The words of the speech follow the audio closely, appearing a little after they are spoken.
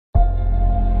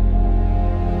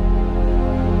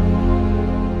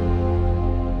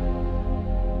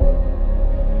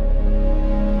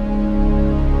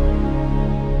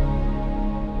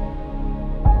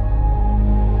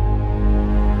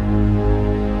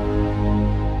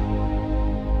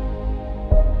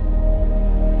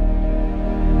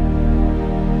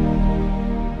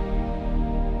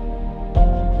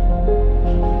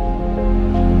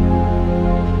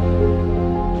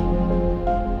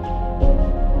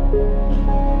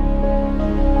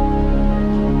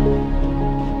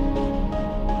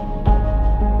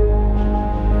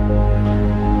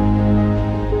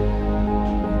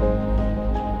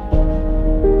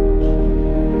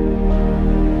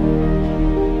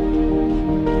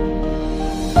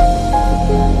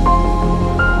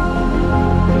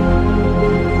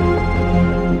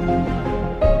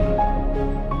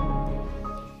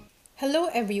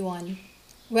everyone.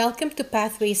 Welcome to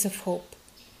Pathways of Hope.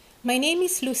 My name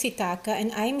is Lucy Taka,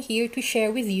 and I'm here to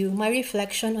share with you my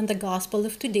reflection on the Gospel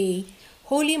of today,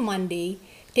 Holy Monday,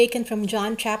 taken from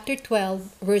John chapter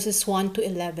 12, verses 1 to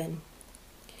 11.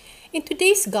 In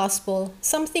today's Gospel,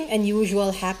 something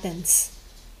unusual happens.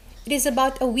 It is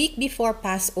about a week before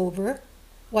Passover,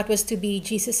 what was to be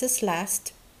Jesus'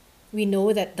 last. We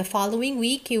know that the following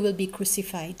week he will be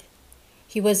crucified.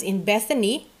 He was in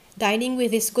Bethany, dining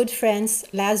with his good friends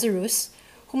Lazarus,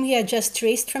 whom he had just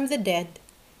raised from the dead,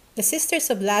 the sisters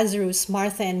of Lazarus,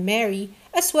 Martha and Mary,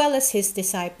 as well as his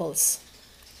disciples.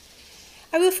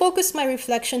 I will focus my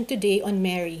reflection today on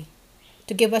Mary.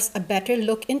 To give us a better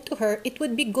look into her, it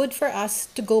would be good for us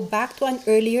to go back to an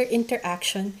earlier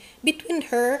interaction between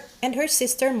her and her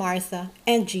sister Martha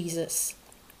and Jesus.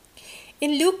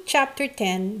 In Luke chapter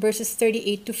 10, verses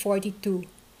 38 to 42,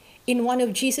 in one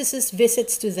of Jesus'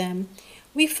 visits to them,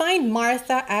 we find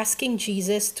Martha asking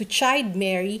Jesus to chide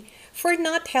Mary for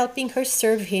not helping her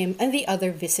serve him and the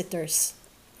other visitors.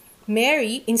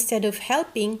 Mary, instead of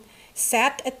helping,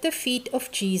 sat at the feet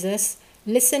of Jesus,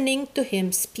 listening to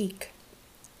him speak.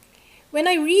 When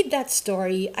I read that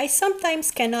story, I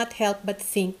sometimes cannot help but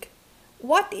think,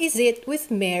 what is it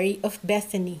with Mary of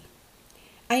Bethany?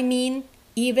 I mean,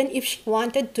 even if she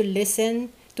wanted to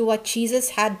listen to what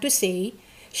Jesus had to say,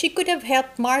 she could have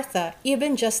helped Martha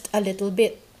even just a little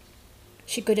bit.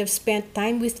 She could have spent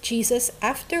time with Jesus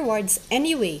afterwards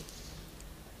anyway.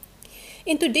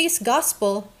 In today's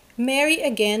gospel, Mary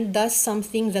again does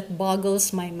something that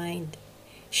boggles my mind.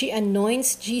 She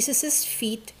anoints Jesus'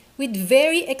 feet with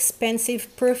very expensive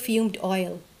perfumed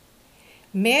oil.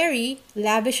 Mary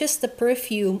lavishes the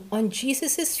perfume on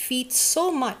Jesus' feet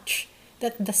so much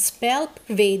that the smell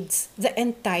pervades the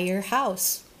entire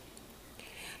house.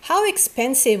 How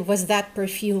expensive was that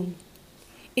perfume?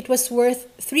 It was worth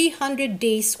 300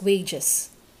 days' wages.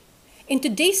 In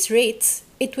today's rates,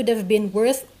 it would have been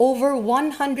worth over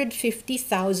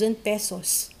 150,000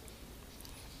 pesos.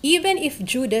 Even if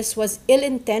Judas was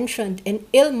ill-intentioned and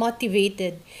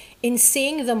ill-motivated in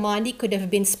saying the money could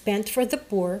have been spent for the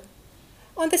poor,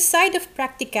 on the side of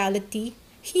practicality,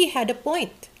 he had a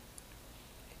point.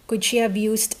 Could she have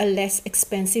used a less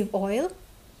expensive oil?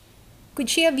 Could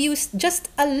she have used just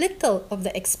a little of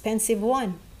the expensive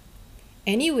one?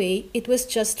 Anyway, it was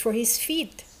just for his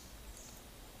feet.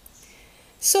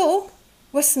 So,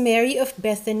 was Mary of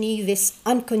Bethany this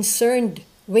unconcerned,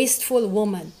 wasteful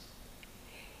woman?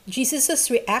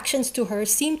 Jesus' reactions to her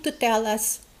seem to tell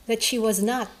us that she was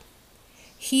not.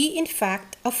 He, in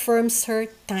fact, affirms her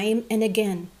time and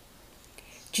again.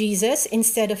 Jesus,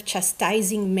 instead of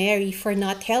chastising Mary for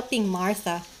not helping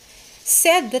Martha,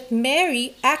 said that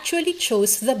Mary actually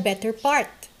chose the better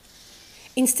part.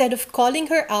 Instead of calling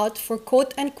her out for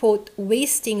quote-unquote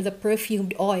wasting the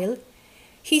perfumed oil,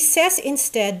 he says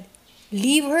instead,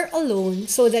 "Leave her alone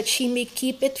so that she may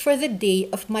keep it for the day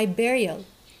of my burial."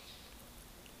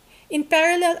 In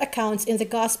parallel accounts in the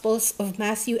Gospels of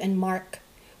Matthew and Mark,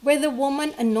 where the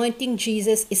woman anointing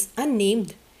Jesus is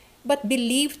unnamed but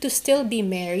believed to still be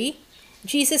Mary,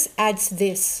 Jesus adds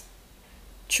this,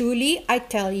 "Truly, I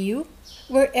tell you,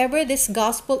 wherever this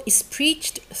gospel is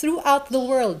preached throughout the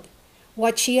world,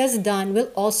 what she has done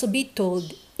will also be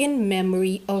told in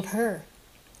memory of her."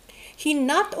 He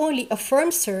not only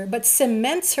affirms her, but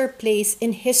cements her place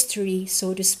in history,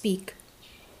 so to speak.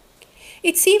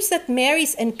 It seems that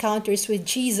Mary's encounters with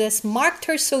Jesus marked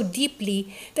her so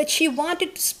deeply that she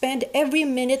wanted to spend every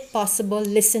minute possible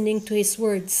listening to his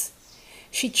words.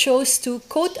 She chose to,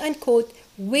 quote-unquote,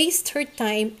 waste her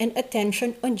time and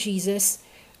attention on Jesus,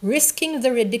 risking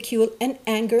the ridicule and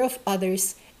anger of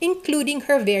others, including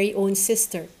her very own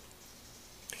sister.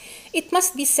 It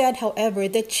must be said, however,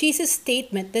 that Jesus'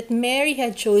 statement that Mary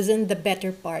had chosen the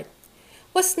better part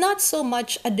was not so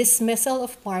much a dismissal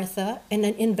of Martha and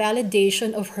an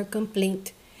invalidation of her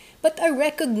complaint, but a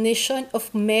recognition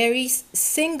of Mary's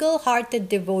single-hearted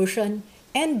devotion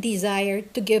and desire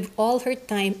to give all her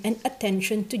time and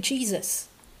attention to Jesus.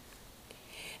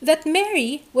 That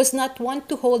Mary was not one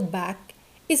to hold back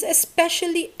is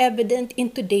especially evident in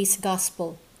today's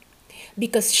gospel.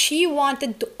 Because she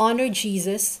wanted to honor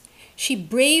Jesus, she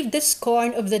braved the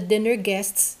scorn of the dinner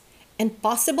guests and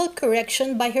possible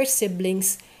correction by her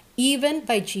siblings, even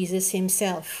by Jesus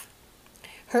himself.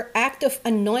 Her act of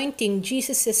anointing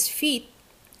Jesus' feet,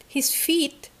 his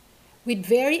feet, with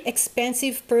very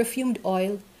expensive perfumed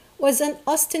oil, was an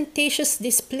ostentatious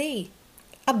display,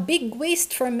 a big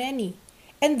waste for many,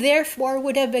 and therefore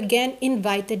would have again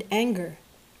invited anger.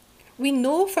 We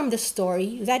know from the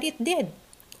story that it did,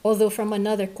 although from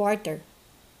another quarter.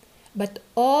 But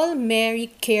all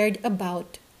Mary cared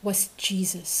about was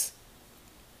Jesus.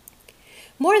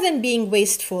 More than being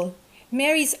wasteful,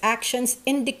 Mary's actions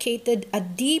indicated a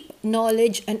deep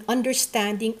knowledge and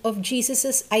understanding of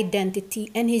Jesus'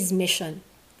 identity and his mission.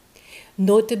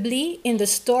 Notably, in the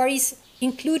stories,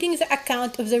 including the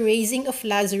account of the raising of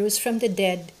Lazarus from the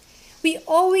dead, we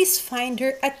always find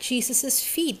her at Jesus'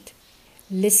 feet,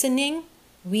 listening,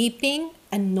 weeping,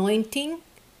 anointing,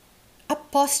 a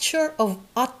posture of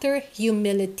utter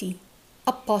humility,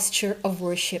 a posture of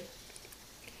worship.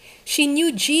 She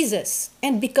knew Jesus,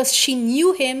 and because she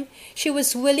knew him, she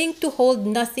was willing to hold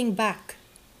nothing back,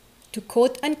 to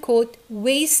quote unquote,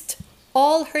 waste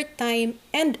all her time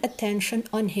and attention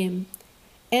on him,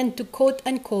 and to quote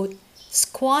unquote,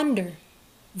 squander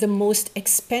the most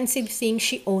expensive thing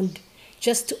she owned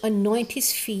just to anoint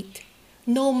his feet,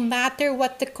 no matter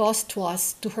what the cost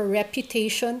was to her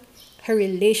reputation, her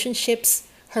relationships,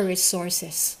 her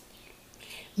resources.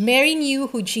 Mary knew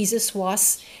who Jesus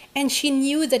was, and she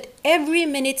knew that every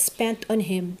minute spent on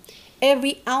him,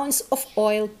 every ounce of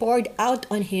oil poured out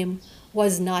on him,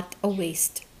 was not a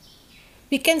waste.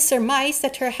 We can surmise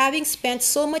that her having spent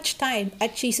so much time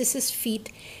at Jesus'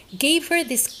 feet gave her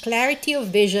this clarity of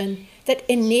vision that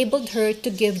enabled her to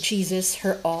give Jesus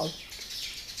her all.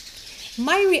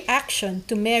 My reaction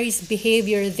to Mary's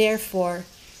behavior, therefore,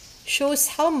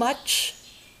 shows how much,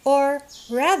 or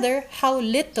rather how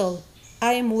little,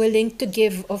 I am willing to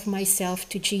give of myself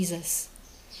to Jesus.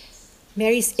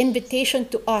 Mary's invitation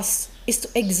to us is to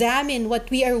examine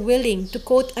what we are willing to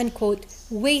quote unquote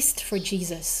waste for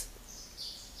Jesus.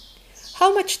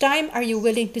 How much time are you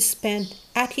willing to spend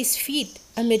at his feet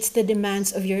amidst the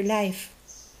demands of your life?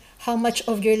 How much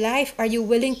of your life are you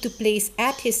willing to place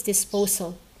at his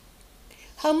disposal?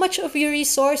 How much of your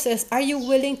resources are you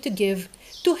willing to give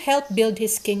to help build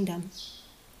his kingdom?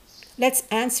 Let's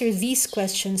answer these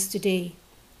questions today.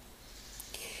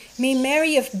 May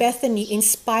Mary of Bethany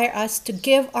inspire us to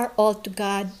give our all to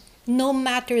God, no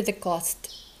matter the cost,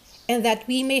 and that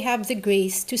we may have the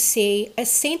grace to say,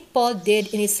 as St. Paul did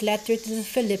in his letter to the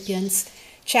Philippians,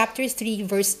 chapter 3,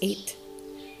 verse 8,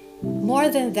 "More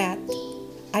than that,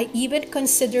 I even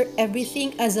consider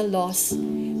everything as a loss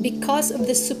because of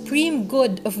the supreme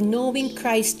good of knowing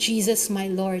Christ Jesus my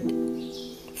Lord.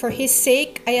 For his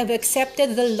sake I have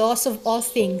accepted the loss of all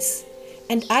things,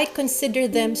 and I consider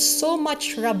them so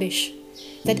much rubbish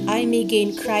that I may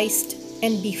gain Christ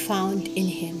and be found in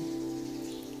him."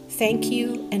 Thank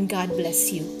you, and God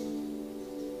bless you.